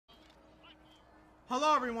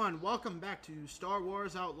Hello everyone, welcome back to Star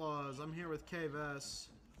Wars Outlaws. I'm here with KVS.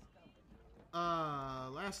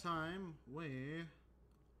 Last time we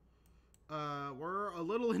were a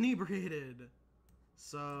little inebriated.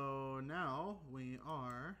 So now we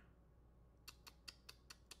are...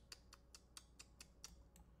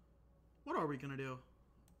 What are we gonna do?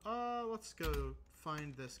 Let's go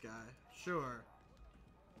find this guy. Sure.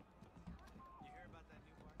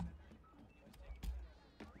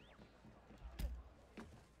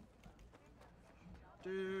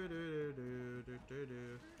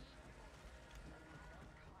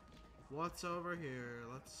 What's over here?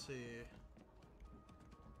 Let's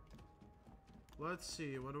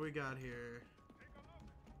see. What do we got here?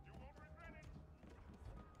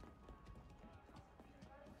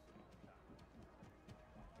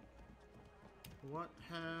 What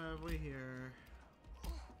have we here?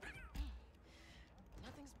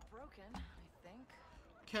 Nothing's broken, I think.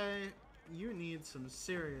 Okay, you need some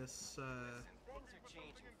serious, Listen, things are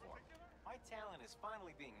changing for me. My talent is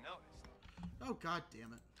finally being noticed. Oh, god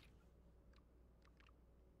damn it.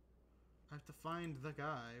 I have to find the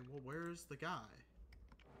guy. Well, where's the guy?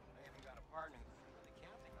 I even got a partner who's really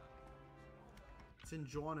counting on me. It's in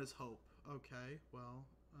Joanna's Hope. Okay, well,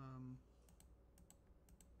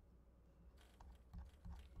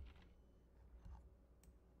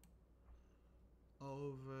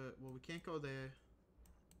 over... Well, we can't go there.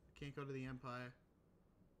 We can't go to the Empire.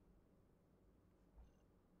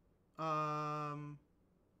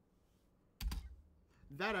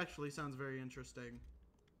 That actually sounds very interesting.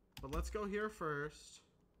 But let's go here first.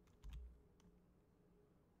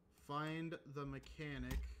 Find the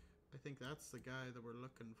mechanic. I think that's the guy that we're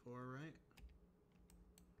looking for, right?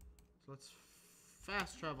 So let's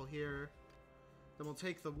fast travel here. Then we'll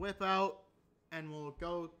take the whip out and we'll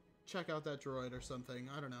go check out that droid or something.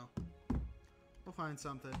 I don't know. We'll find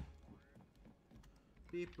something.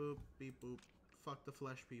 Beep boop, beep boop. Fuck the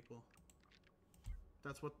flesh people.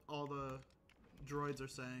 That's what all the droids are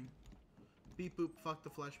saying. Beep boop, fuck the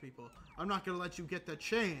flesh people. I'm not gonna let you get the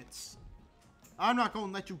chance. I'm not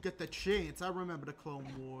gonna let you get the chance. I remember the Clone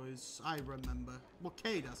Wars. I remember. Well,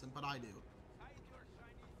 Kay doesn't, but I do.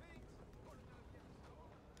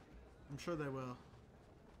 I'm sure they will.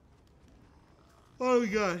 What do we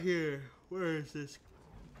got here? Where is this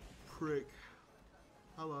prick?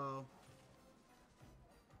 Hello.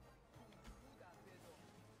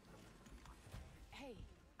 Hey,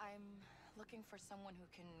 I'm looking for someone who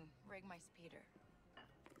can rig my speeder.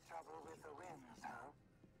 Trouble with the winds, huh?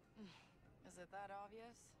 Is it that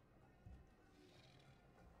obvious?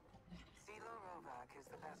 Sela Rovak is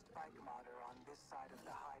the best bike modder on this side of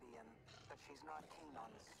the Hydian, but she's not keen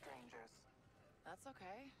on strangers. That's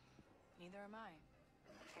okay. Neither am I.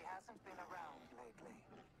 She hasn't been around lately.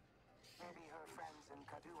 Maybe her friends in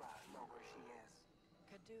Kadua know where she is.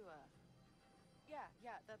 Kadua.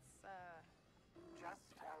 Yeah, that's,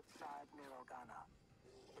 Just outside Mirogana.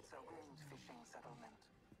 It's a wind fishing settlement.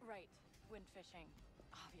 right. Wind fishing.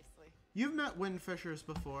 Obviously. You've met windfishers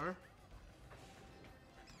before.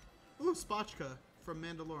 Ooh, Spotchka from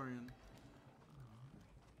Mandalorian.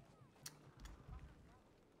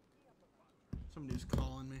 Somebody's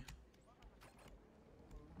calling me.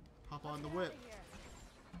 Hop on the whip.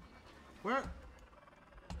 Where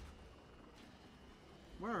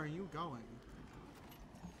are you going?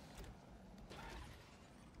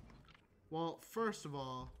 Well, first of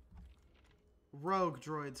all, Rogue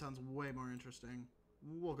Droid sounds way more interesting.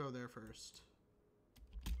 We'll go there first.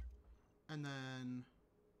 And then...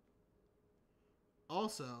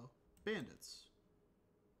 Also, bandits.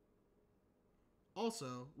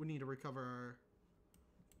 Also, we need to recover our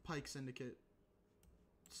Pyke Syndicate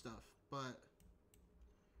stuff. But,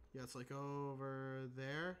 yeah, it's like over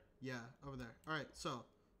there. Yeah, over there. Alright, so,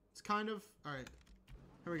 it's kind of... Alright,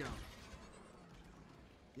 here we go.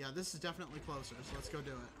 Yeah, this is definitely closer, so let's go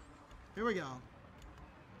do it. Here we go.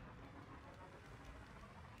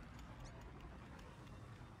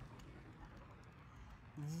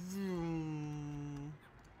 Vroom.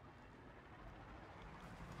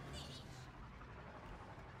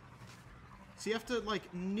 So you have to,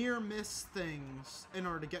 like, near miss things in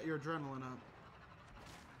order to get your adrenaline up.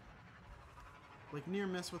 Like, near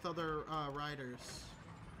miss with other riders.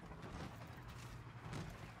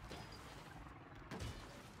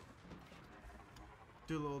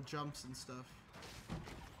 Do little jumps and stuff.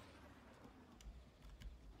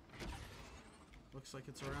 Looks like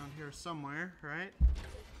it's around here somewhere, right?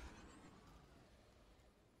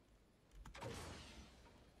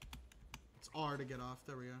 It's R to get off.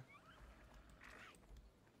 There we go.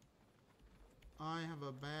 I have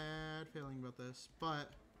a bad feeling about this, but...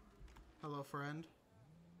 Hello, friend.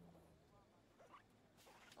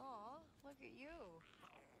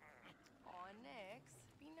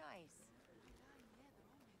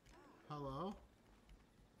 Hello?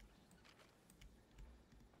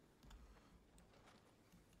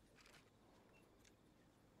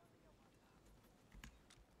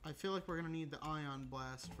 I feel like we're gonna need the ion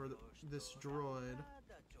blast for this droid.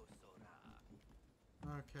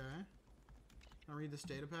 Okay. I'll read this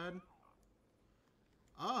datapad.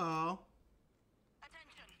 Uh oh.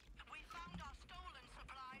 Attention! We found our stolen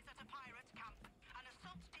supplies at a pirate camp. An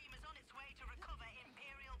assault team is on its way to recover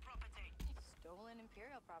Imperial property. Stolen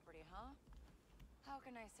Imperial property, huh? How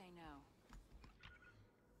can I say no?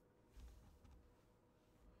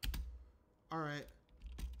 Alright.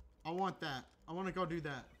 I want that. I want to go do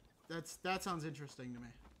that. That sounds interesting to me.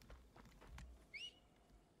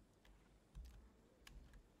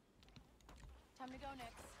 Time to go,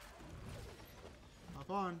 Nix. Hop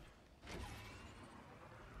on.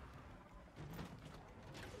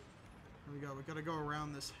 Here we go. We gotta go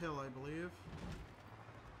around this hill, I believe.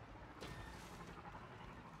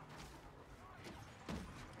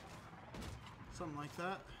 Something like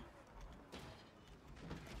that.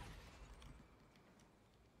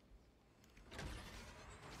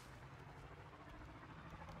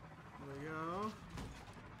 There we go.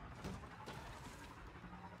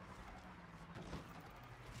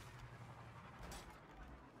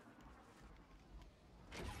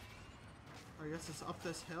 I guess it's up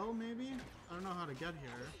this hill, maybe? I don't know how to get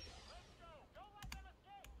here.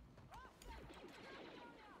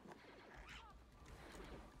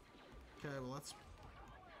 Okay, well, let's...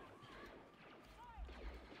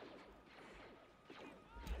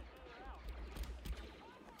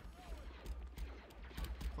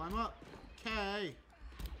 climb up. Okay.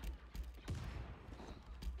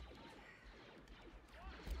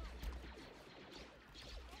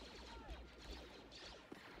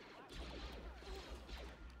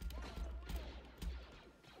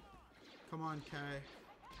 Come on, Kay.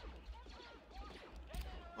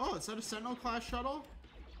 Oh, is that a Sentinel class shuttle?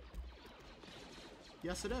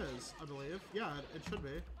 Yes, it is, I believe. Yeah, it should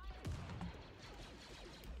be.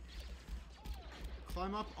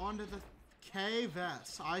 Climb up onto the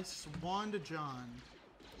K-Vest. I swan to John.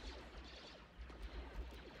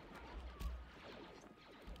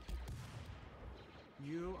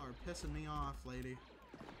 You are pissing me off, lady.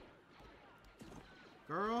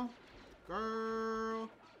 Girl? Girl?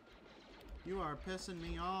 You are pissing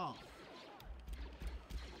me off.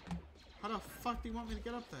 How the fuck do you want me to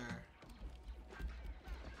get up there?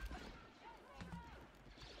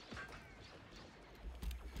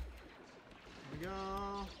 Here we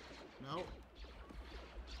go. Nope.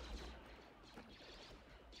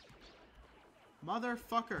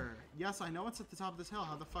 Motherfucker. Yes, I know it's at the top of this hill.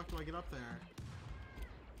 How the fuck do I get up there?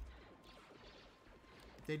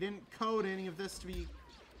 They didn't code any of this to be,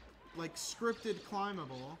 like, scripted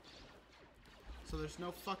climbable. So there's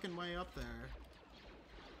no fucking way up there.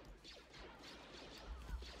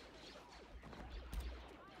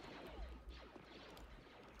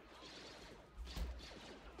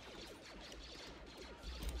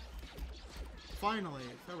 Finally,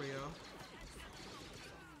 there we go.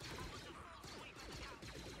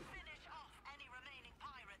 Finish off any remaining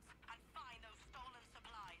pirates and find those stolen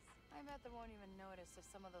supplies. I bet they won't even notice if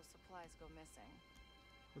some of those supplies go missing.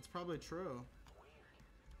 That's probably true.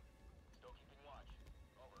 Still keeping watch.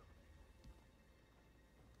 Over.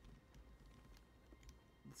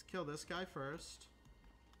 Let's kill this guy first.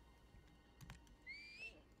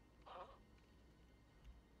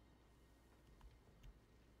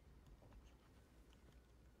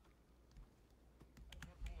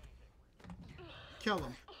 Kill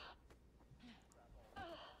him.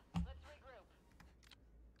 Let's regroup.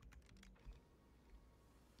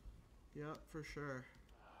 Yep, for sure.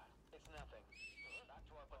 It's nothing. Back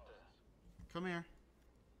to our post. Come here.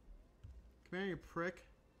 Come here, you prick.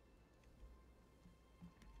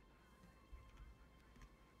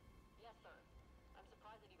 Yes, sir. I'm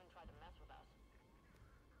surprised it even tried to mess with us.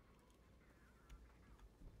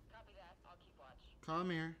 Copy that. I'll keep watch.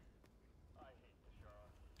 Come here. I hate the Shara.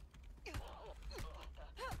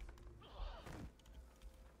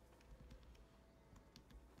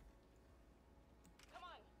 Come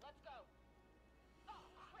on, let's go. Oh,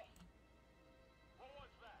 Chris. What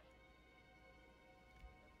was that?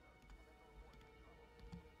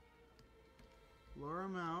 Lure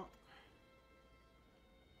him out.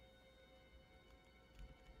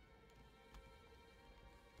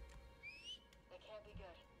 It can't be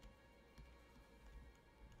good.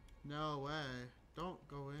 No way. Don't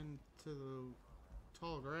go into the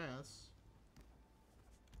tall grass.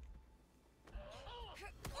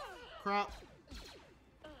 Crap.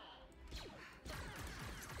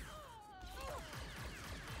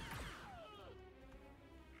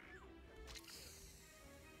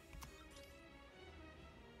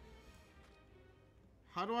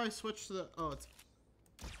 How do I switch to the... Oh, it's...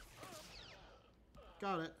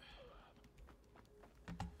 Got it.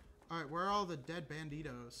 Alright, where are all the dead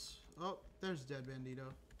banditos? Oh, there's dead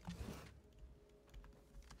bandito.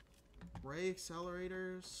 Ray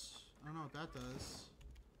accelerators. I don't know what that does.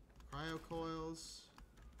 Cryo coils.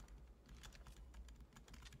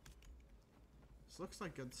 This looks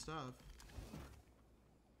like good stuff.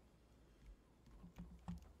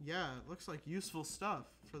 Yeah, it looks like useful stuff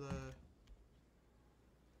for the...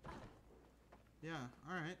 Yeah,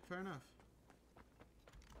 alright, fair enough.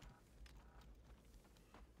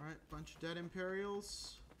 Alright, bunch of dead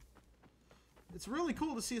Imperials. It's really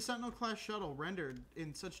cool to see a Sentinel-class shuttle rendered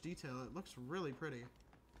in such detail. It looks really pretty.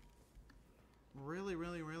 Really,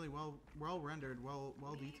 really, really well rendered, well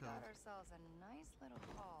detailed. We got ourselves a nice little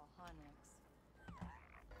haul, huh, Nix?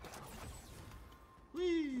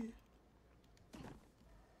 Whee!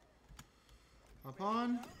 Up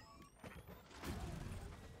on.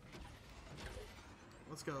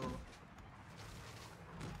 Let's go.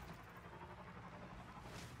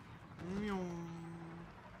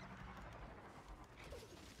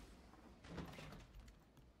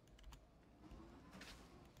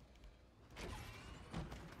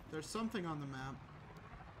 There's something on the map.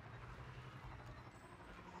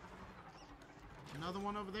 Another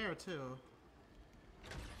one over there, too.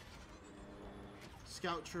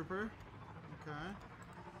 Scout trooper. Okay.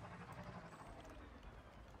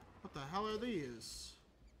 What the hell are these?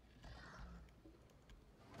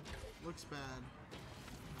 Looks bad.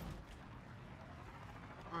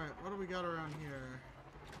 Alright, what do we got around here?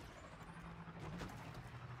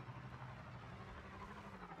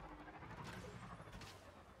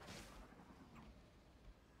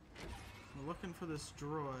 We're looking for this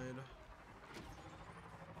droid.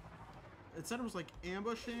 It said it was like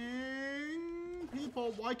ambushing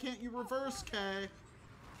people. Why can't you reverse, Kay?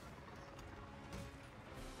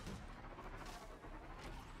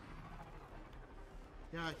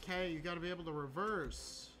 Yeah, Kay, you gotta be able to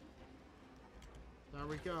reverse. There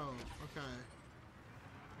we go. Okay.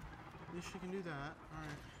 At least she can do that.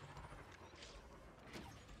 Alright.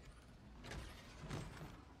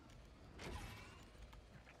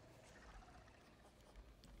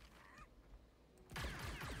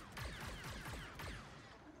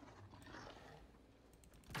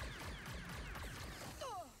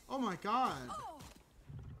 Oh my god!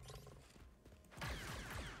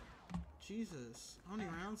 Jesus. How many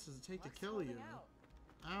rounds does it take to kill you?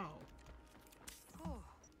 Ow.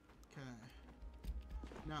 Okay.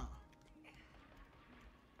 Now.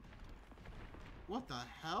 What the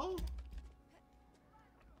hell?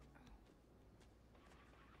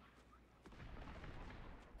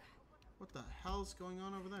 What the hell's going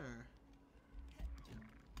on over there?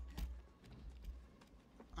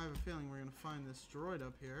 I have a feeling we're gonna find this droid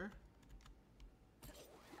up here.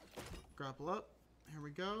 Grapple up. Here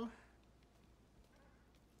we go.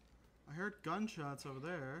 I heard gunshots over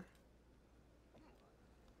there.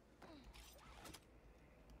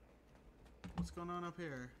 What's going on up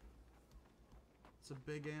here? It's a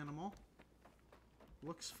big animal.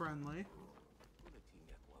 Looks friendly.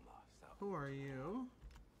 Who are you?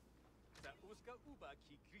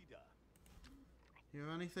 You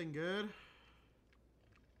have anything good?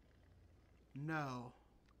 No.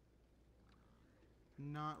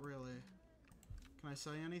 Not really. Can I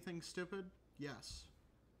say anything stupid? Yes.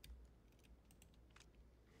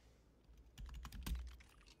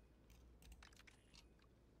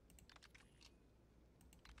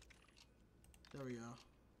 There we go.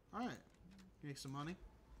 Alright. Make some money.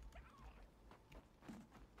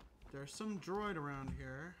 There's some droid around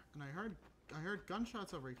here, and I heard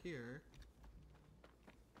gunshots over here.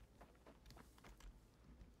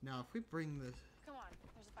 Now if we bring this... Come on,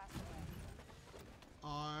 there's a faster way.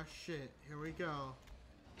 Aw, shit. Here we go.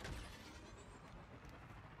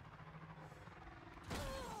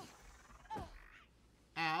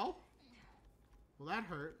 Ow. Well, that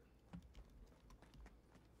hurt.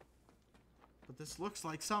 But this looks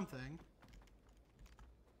like something.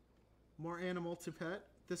 More animal to pet.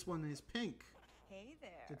 This one is pink. Hey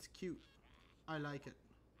there. It's cute. I like it.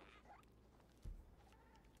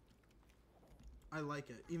 I like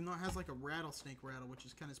it. Even though it has like a rattlesnake rattle, which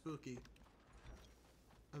is kind of spooky.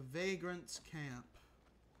 A vagrant's camp.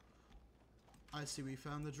 I see we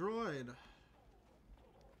found the droid.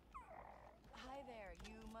 Hi there,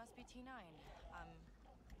 you must be T9. I'm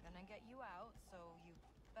gonna get you out, so you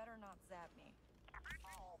better not zap me.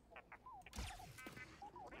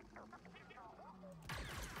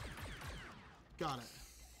 Got it.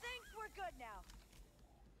 Think we're good now.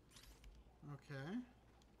 Okay.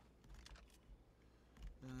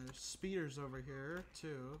 There's speeders over here,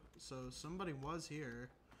 too. So somebody was here.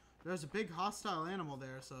 There's a big hostile animal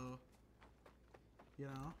there, so... You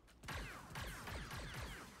know.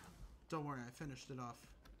 Don't worry, I finished it off.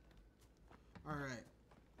 Alright.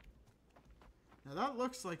 Now that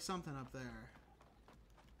looks like something up there.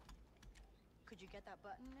 Could you get that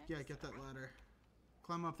button, Nick? Yeah, get that ladder.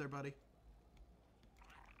 Climb up there, buddy.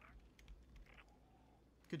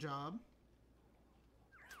 Good job.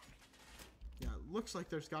 Yeah, it looks like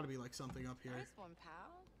there's got to be like something up here. Nice one,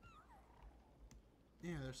 pal.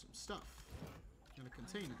 Yeah, there's some stuff in a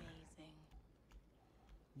container. Amazing.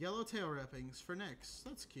 Yellow tail wrappings for Nyx.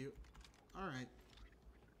 That's cute. Alright.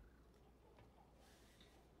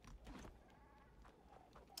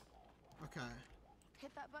 Okay.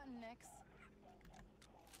 Hit that button, Nix.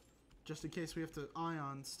 Just in case we have to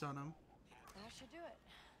ion stun him. That should do it.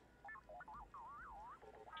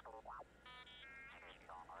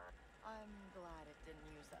 I'm glad it didn't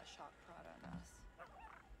use that shock prod on us.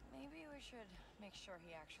 Maybe we should make sure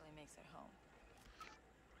he actually makes it home.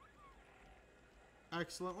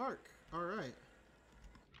 Excellent work. Alright.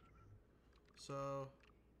 So...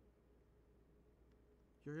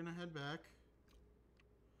 You're gonna head back.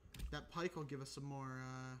 That Pyke will give us some more,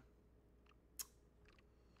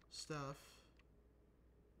 stuff.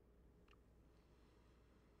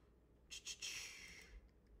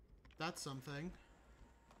 That's something.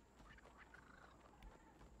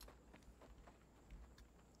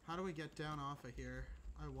 How do we get down off of here?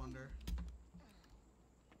 I wonder.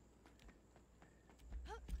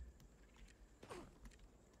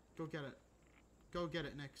 Go get it. Go get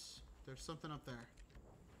it, Nyx. There's something up there.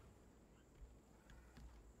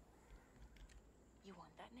 You want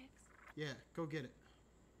that, Nix? Yeah, go get it.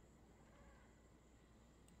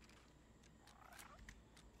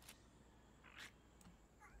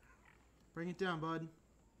 Bring it down, bud.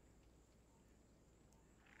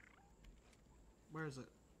 Where is it?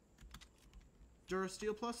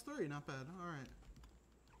 Durasteel +3, not bad. Alright.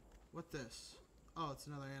 What this? Oh, it's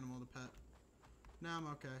another animal to pet. Nah, I'm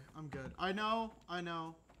okay. I'm good. I know.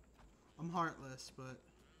 I'm heartless, but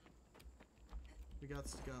we got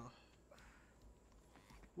to go.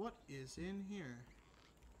 What is in here?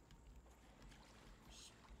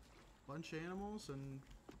 Just a bunch of animals and...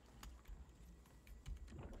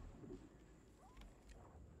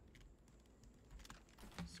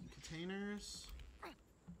 some containers.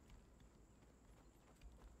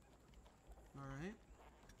 Alright.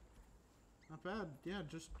 Not bad. Yeah,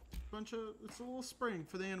 just a bunch of... It's a little spring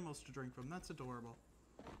for the animals to drink from. That's adorable.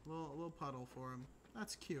 A little puddle for them.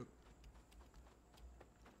 That's cute.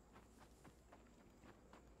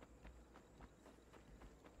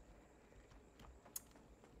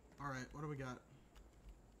 Alright, what do we got?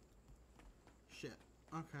 Shit.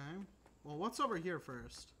 Okay. Well, what's over here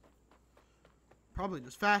first? Probably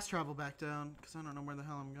just fast travel back down, because I don't know where the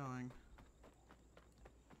hell I'm going.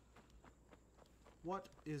 What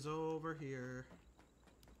is over here?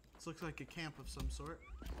 This looks like a camp of some sort.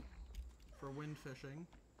 For wind fishing.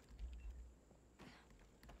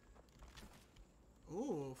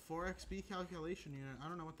 Ooh, 4XP calculation unit. I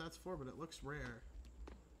don't know what that's for, but it looks rare.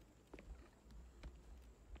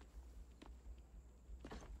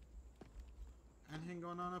 Anything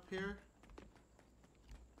going on up here?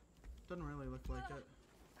 Doesn't really look like it.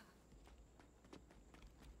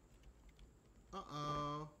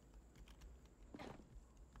 Uh-oh.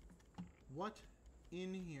 What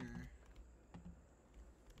in here?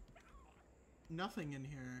 Nothing in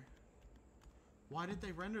here. Why did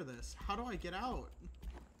they render this? How do I get out?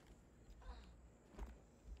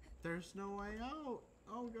 There's no way out.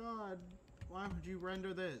 Oh god. Why would you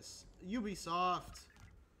render this? Ubisoft.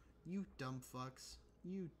 You dumb fucks.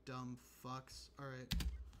 You dumb fucks. Alright.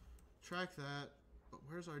 Track that. But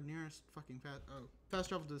where's our nearest fucking fast... Oh. Fast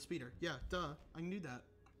travel to the speeder. Yeah, duh. I can do that.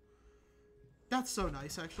 That's so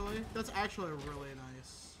nice, actually. That's actually a really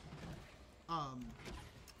nice...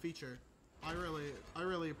 feature. I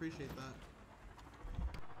really appreciate that.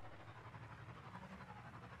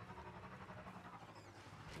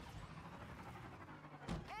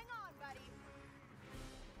 Hang on, buddy.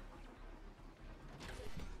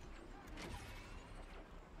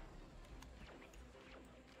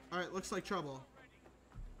 Alright, looks like trouble.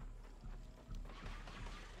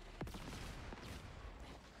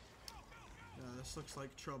 Yeah, this looks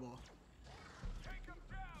like trouble.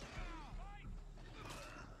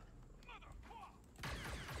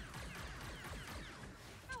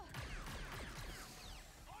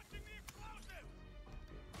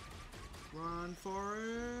 Run for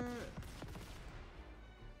it!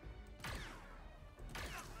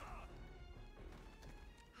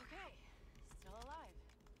 Okay, still alive.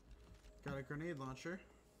 Gotta Alright, grenade launcher.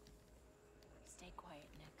 Stay quiet,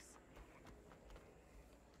 Nix.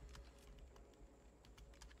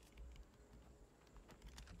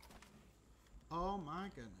 Oh my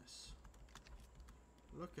goodness.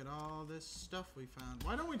 Look at all this stuff we found.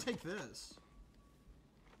 Why don't we take this?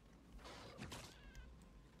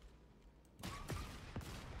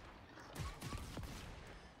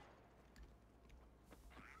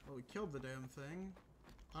 Oh, we killed the damn thing.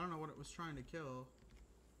 I don't know what it was trying to kill.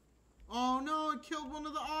 Oh no, it killed one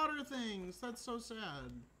of the otter things! That's so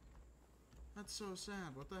sad. That's so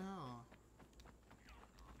sad. What the hell?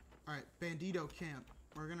 Alright, Bandito camp.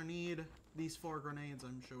 We're gonna need these 4 grenades,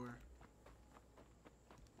 I'm sure.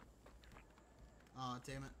 Aw,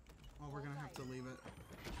 damn it. Well, we're gonna have to leave it.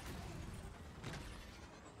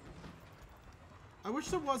 I wish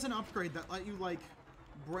there was an upgrade that let you, like,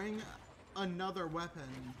 bring another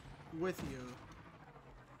weapon with you.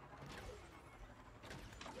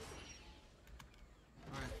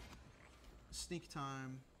 Alright. Sneak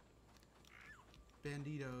time.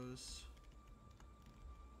 Banditos.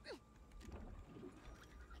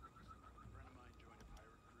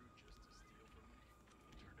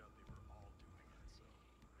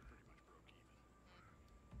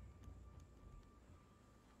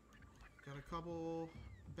 Got a couple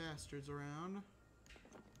bastards around. Well,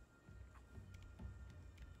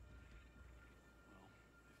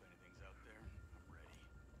 if anything's out there, I'm ready.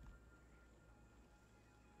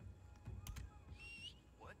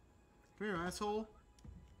 What? Come here, asshole.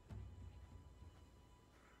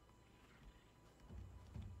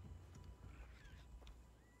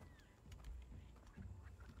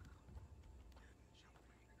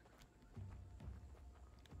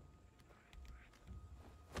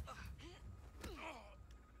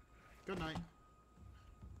 Good night.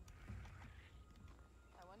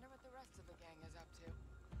 I wonder what the rest of the gang is up to.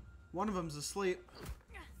 One of them's asleep.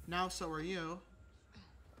 Now so are you.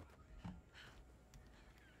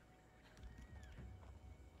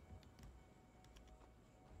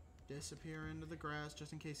 Disappear into the grass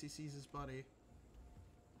just in case he sees his buddy.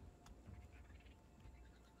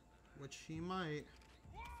 Which he might.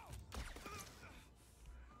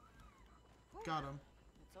 Got him.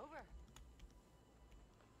 It's over.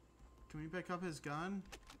 Can we pick up his gun?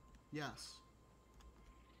 Yes.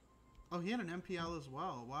 Oh, he had an MPL as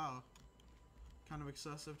well. Wow. Kind of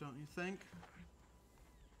excessive, don't you think?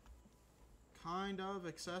 Kind of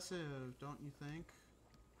excessive, don't you think?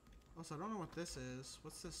 Also, I don't know what this is.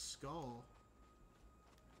 What's this skull?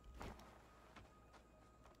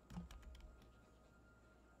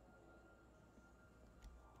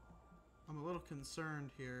 I'm a little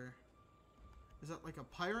concerned here. Is that like a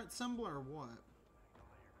pirate symbol or what?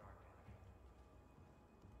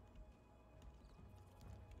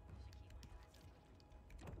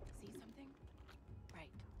 See something? Right.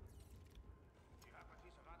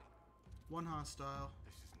 One hostile.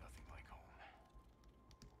 This is nothing like home.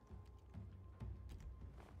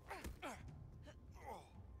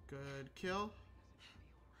 Good kill.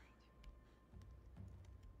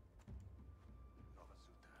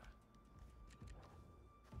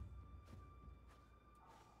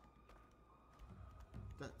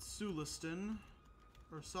 That's Suliston.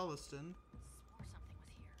 Or Suliston. Swore something was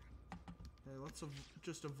here. Okay, let's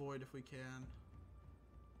just avoid if we can.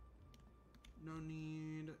 No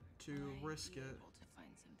need to Might risk be it. able to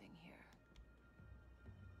find something here.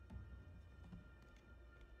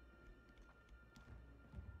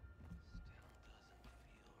 Still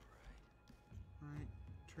doesn't feel right. Right.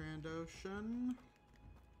 Trandoshan.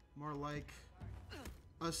 More like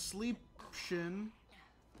a sleep shin.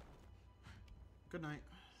 Good night.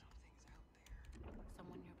 Something's out there.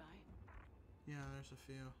 Someone nearby? Yeah, there's a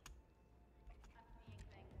few.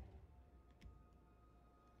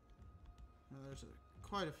 Yeah, there's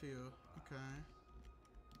quite a few. Okay.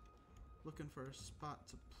 Looking for a spot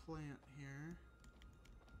to plant here.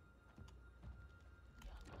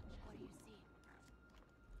 What do you see?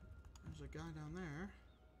 There's a guy down there.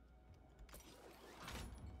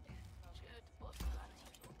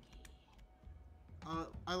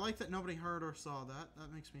 I like that nobody heard or saw that.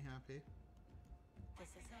 That makes me happy. This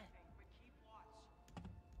is it.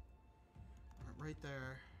 Right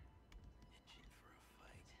there. Itching for a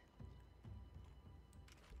fight.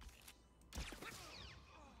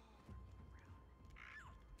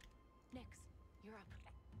 Nix, you're up.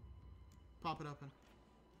 Pop it open.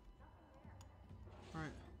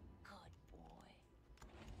 Alright. Good boy.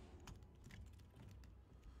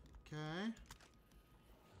 Okay.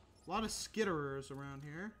 A lot of skitterers around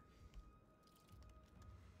here.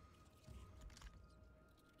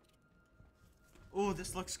 Oh,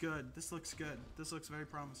 this looks good. This looks good. This looks very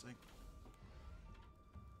promising.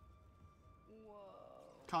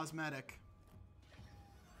 cosmetic.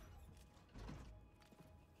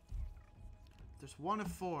 There's 1 of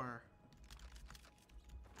 4.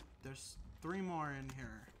 There's 3 more in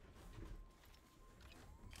here.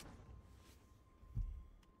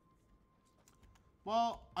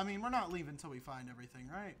 Well, I mean, we're not leaving until we find everything,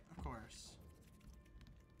 right? Of course.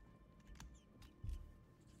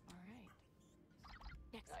 All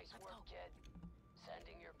right. Nice work, kid.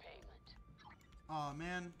 Sending your payment. Aw,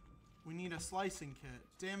 man. We need a slicing kit.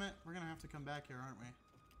 Damn it. We're gonna have to come back here, aren't we?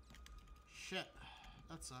 Shit.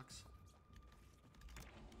 That sucks.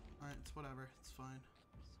 Alright, it's whatever. It's fine.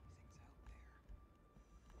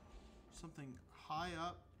 Something high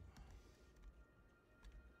up.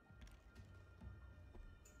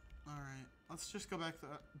 Alright, let's just go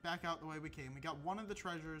back out the way we came. We got 1 of the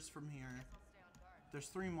treasures from here. There's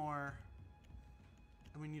 3 more.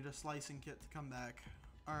 And we need a slicing kit to come back.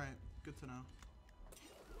 Alright, good to know.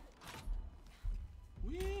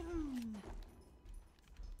 Wee-hoo!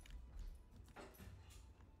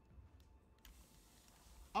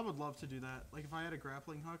 I would love to do that. Like, if I had a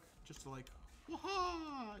grappling hook, just to like,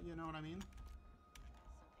 wah-ha! You know what I mean?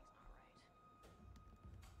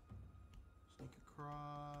 Sneak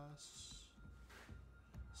across.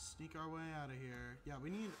 Sneak our way out of here. Yeah, we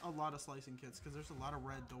need a lot of slicing kits because there's a lot of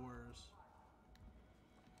red doors.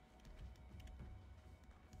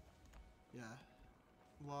 Yeah.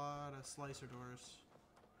 A lot of slicer doors.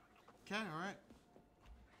 Okay, alright.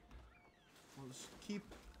 We'll just keep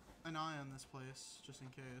an eye on this place, just in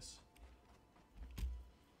case.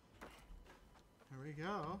 Here we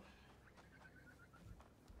go.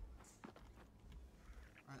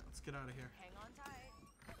 Alright, let's get out of here. Hang on tight.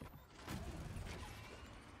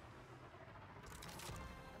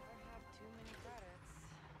 Never have too many credits.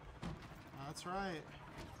 That's right.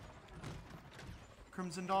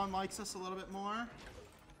 Crimson Dawn likes us a little bit more.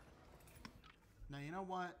 Now, you know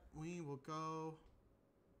what? We will go...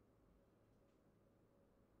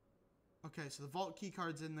 Okay, so the vault key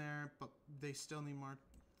card's in there, but they still need more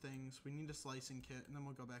things. We need a slicing kit, and then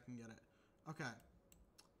we'll go back and get it. Okay.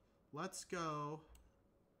 Let's go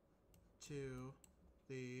to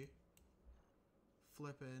the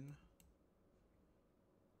flippin'...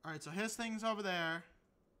 Alright, so his thing's over there,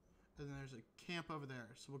 and then there's a camp over there.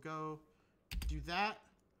 So we'll go do that,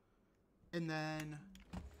 and then...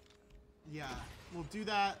 Yeah, we'll do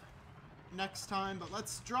that next time, but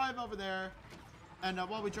let's drive over there. And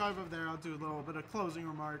while we drive over there, I'll do a little bit of closing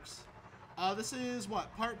remarks. This is,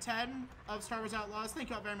 what, part 10 of Star Wars Outlaws.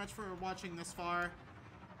 Thank you all very much for watching this far.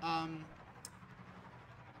 I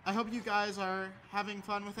hope you guys are having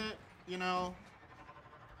fun with it. You know,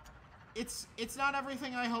 it's not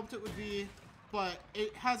everything I hoped it would be, but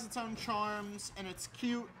it has its own charms, and it's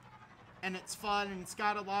cute, and it's fun, and it's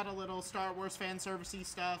got a lot of little Star Wars fan servicey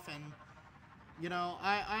stuff, and, you know,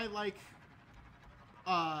 I like...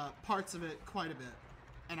 parts of it quite a bit,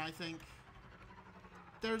 and I think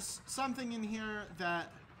there's something in here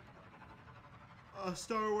that a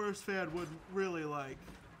Star Wars fan would really like.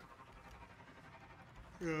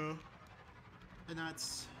 Yeah, and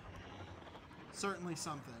that's certainly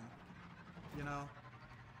something, you know.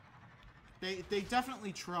 They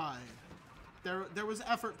definitely tried. There was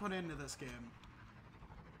effort put into this game.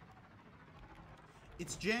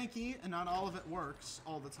 It's janky, and not all of it works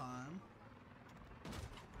all the time.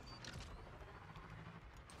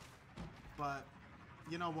 But,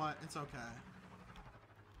 you know what? It's okay.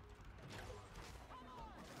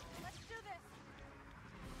 Let's do this.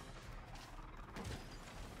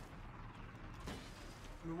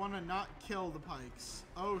 We want to not kill the Pikes.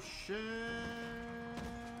 Oh, shit.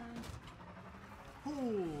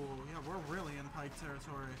 Ooh, yeah, we're really in Pyke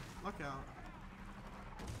territory. Look out.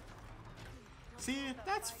 See,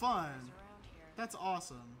 that's fun. That's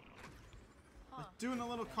awesome. Like doing a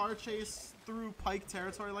little car chase through Pyke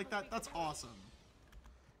territory like that, that's awesome.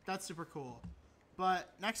 That's super cool.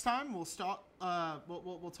 But next time we'll stop.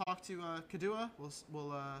 We'll talk to Kadua.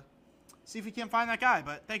 We'll see if we can't find that guy.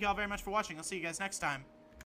 But thank you all very much for watching. I'll see you guys next time.